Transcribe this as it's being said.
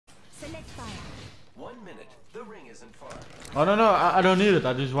Select fire. 1 minute. The ring isn't far. Oh no, I don't need it.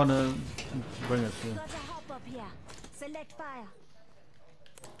 I just wanna bring it. Yeah. Got a hop up here. Select fire.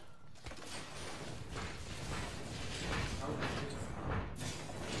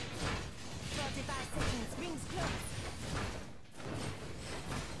 Rings close.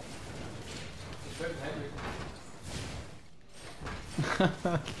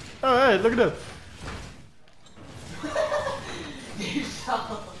 Oh hey, look at that.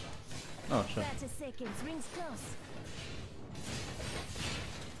 Oh shit. 30 seconds. Rings close.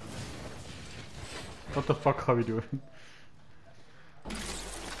 What the fuck are we doing?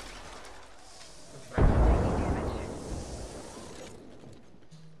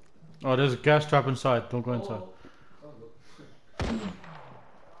 Oh, there's a gas trap inside. Don't go inside.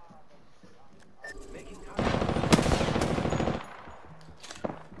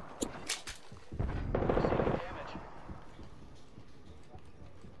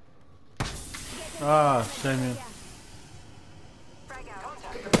 Ah, same here.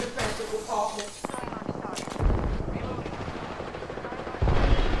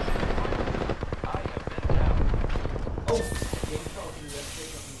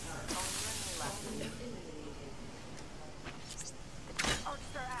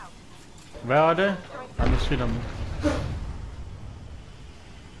 Where are they? I don't see them.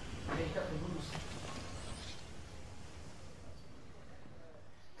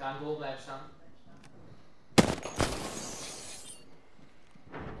 Kan goal blijven staan.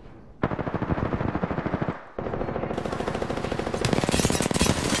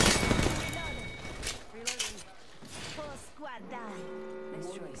 Squad down.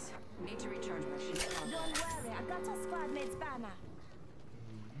 Nice choice. Need to recharge my shield. Don't worry, I got a squad mate's banner.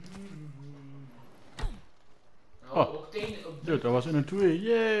 Oh, dude, dat was in een twee.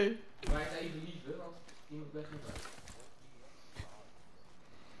 Yay! Maar het even liever, want iemand weg moet uit.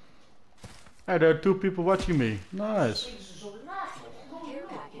 Hey, there are 2 people watching me. Nice. Care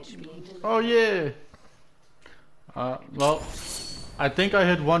package being delivered. Oh yeah. Well, I think I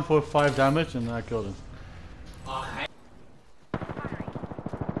hit one for 5 damage and I killed him.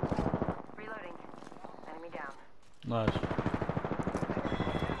 Reloading. Enemy down. Nice.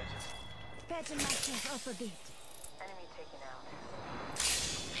 Patching myself up a bit. Enemy taken out.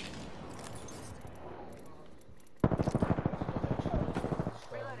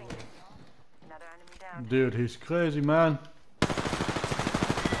 Reloading. Another enemy down. Dude, he's crazy, man.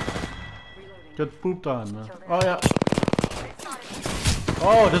 Reloading. Get pooped on, man. Oh yeah.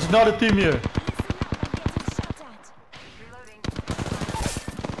 Oh, there's another team here. Listen up,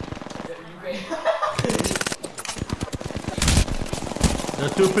 I'm getting shot at. Reloading. There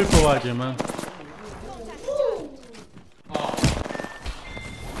are 2 people right here, man.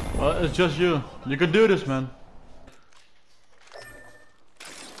 Well, it's just you. You can do this, man.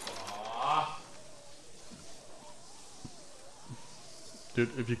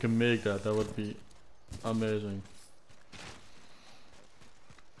 Dude, if you can make that, that would be amazing.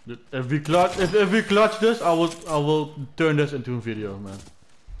 Dude, if we clutch this, I will turn this into a video, man.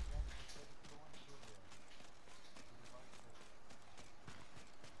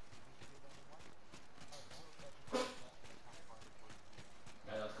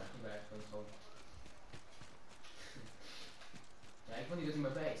 Ja, dat gaat niet werken. Dat is gewoon... Ja, ik wil niet dat hij me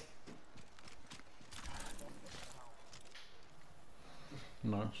bijt.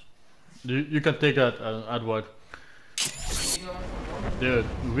 Nice. You can take that, Edward. Dude,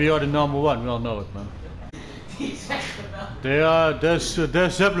 we are the #1. We all know it, man. They're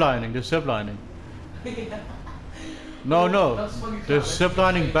ziplining. They're ziplining. No, they're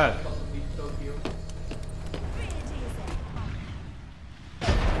ziplining back.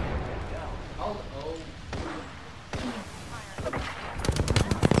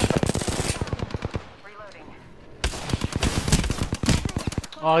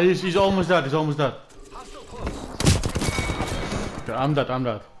 Oh, he's almost dead. He's almost dead. Okay, I'm dead.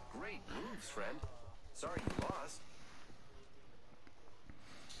 Great moves, friend. Sorry you lost.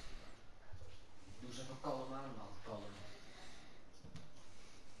 Doe eens even kalm aan, man. Kalm.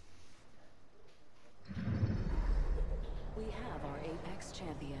 We have our Apex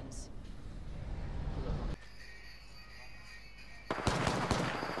champions.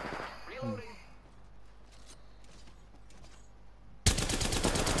 Reloading.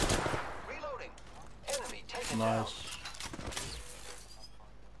 Reloading. Enemy taken down. Nice.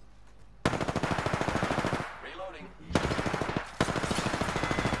 Reloading.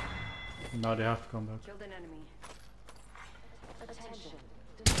 Now they have to come back. Killed an enemy. Attention.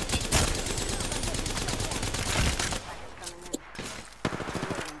 Coming in.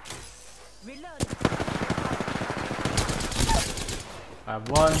 Reloading. I have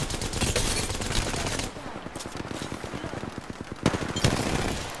one.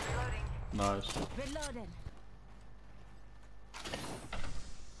 Nice. Reloading.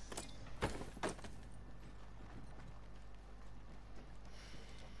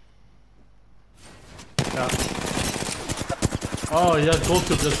 Yeah. Oh, yeah, gold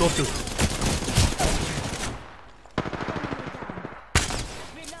tube, there's gold tube.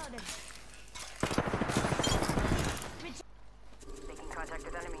 Reloading. Making contact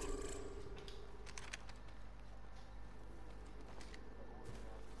with enemy.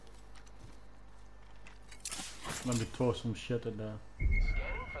 Let me throw some shit in there.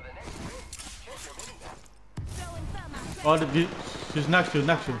 Scanning for the next ring. Check your mini-map. Throwing thermite. Oh, she's next to you,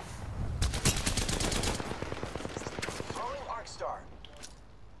 next to you. Throwing Arc Star.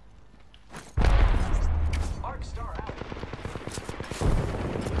 Arc Star out.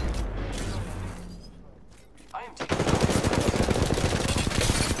 I am taking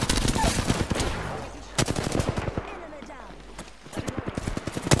Enemy down.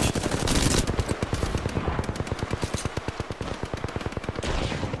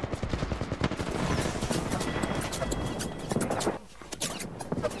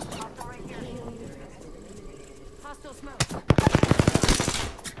 Hostile right here. Hostile smoke.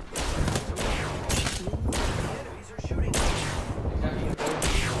 enemies are shooting.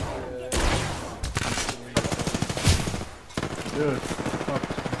 Dude, fuck.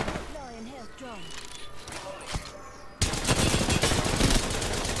 Deploying health drone.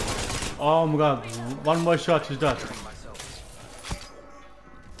 Oh my god, one more shot, she's dead.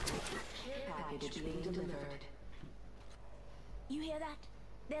 Package being delivered. You hear that?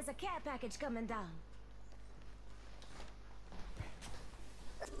 There's a care package coming down.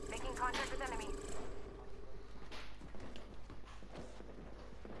 Making contact with enemy.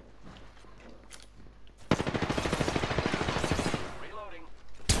 Reloading.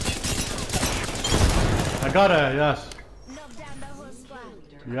 I got her, yes. Knock down the whole squad.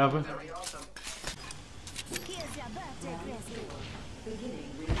 You have it? Very awesome. Here's your birthday present. Beginning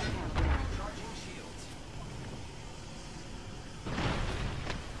ring countdown. Charging shields.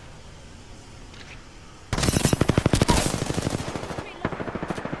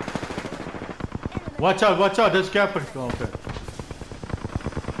 Watch out, there's cap. Oh, okay.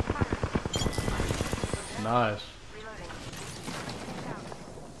 Nice. Reloading. Down.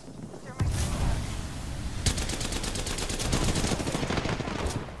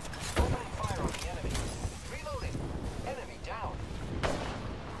 Opening fire on the enemy. Reloading. Enemy down.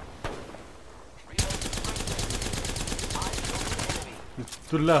 Reloading. Eyes on the enemy.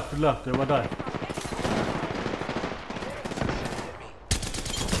 To the left, they will die. Hit me.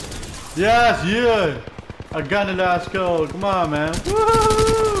 Yes, yeah! I got the last goal, come on, man.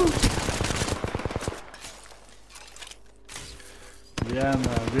 Woohoo! Yeah,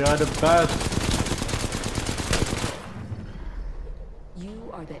 man, we are the best.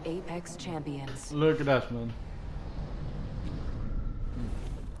 You are the Apex champions. Look at that, man.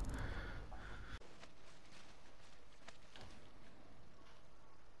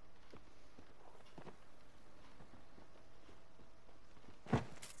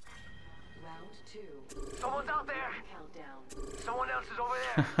 Round 2. Someone's out there. Countdown. Someone else is over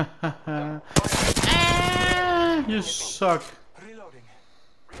there. You suck. Reloading.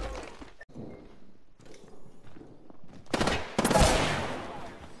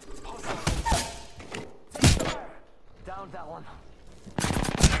 Down that one.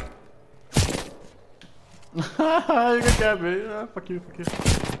 You can get me. Fuck you.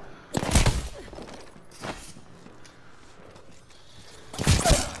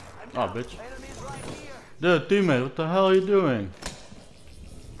 Oh, bitch. Enemies right here. Dude, teammate, what the hell are you doing?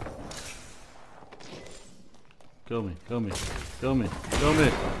 Kill me. Not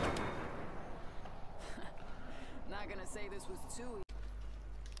gonna say this was too.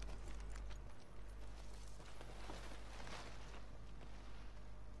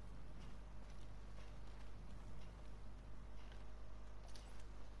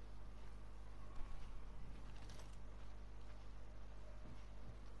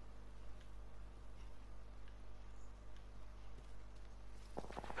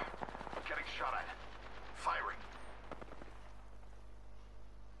 Getting shot at. Firing.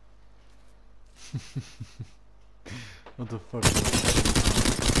 What the fuck?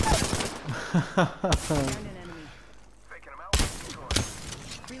 Found an enemy. Faking him out.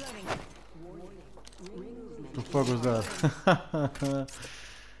 Reloading. Ring movement. The fuck was that?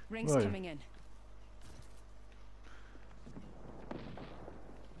 Rings Right. coming in.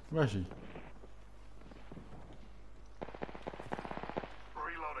 Where is she?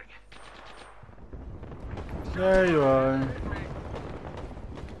 Reloading. There you are. Give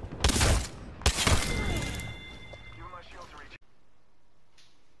him my shield to reach.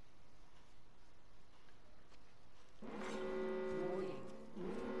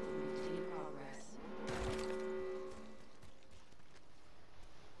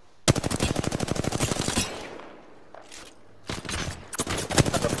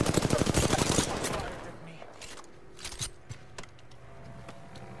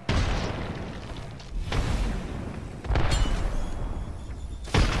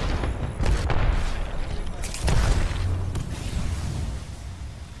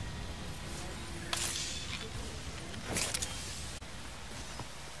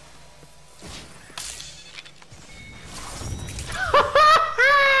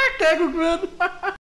 tagged, man.